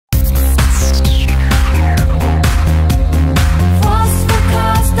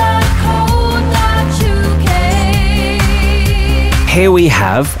Here we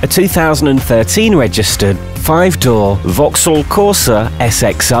have a 2013 registered 5-door Vauxhall Corsa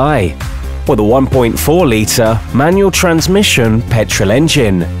SXi with a 1.4-litre manual transmission petrol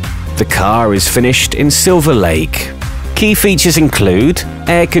engine. The car is finished in Silver Lake. Key features include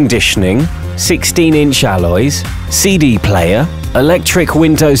air conditioning, 16-inch alloys, CD player, electric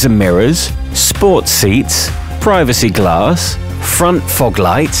windows and mirrors, sports seats, privacy glass, front fog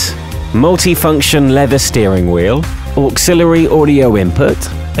lights, multifunction leather steering wheel, auxiliary audio input,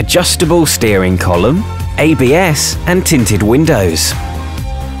 adjustable steering column, ABS and tinted windows.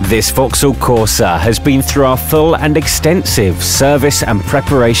 This Vauxhall Corsa has been through our full and extensive service and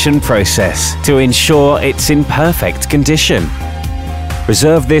preparation process to ensure it's in perfect condition.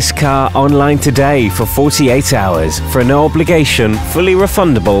 Reserve this car online today for 48 hours for a no obligation, fully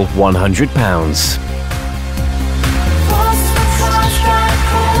refundable £100.